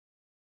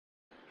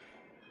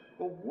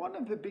Well, one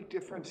of the big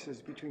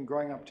differences between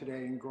growing up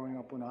today and growing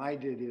up when I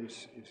did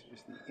is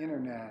the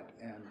internet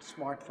and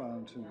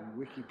smartphones and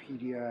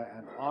Wikipedia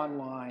and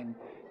online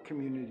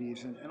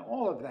communities and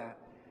all of that.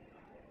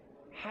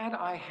 Had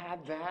I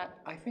had that,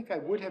 I think I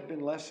would have been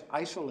less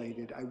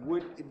isolated.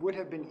 It would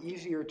have been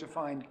easier to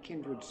find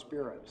kindred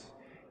spirits,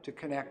 to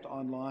connect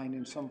online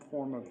in some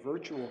form of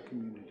virtual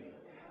community.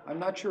 I'm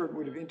not sure it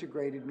would have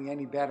integrated me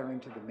any better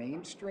into the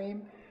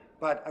mainstream,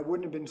 but I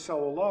wouldn't have been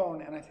so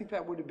alone, and I think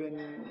that would have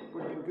been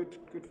good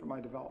for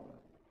my development.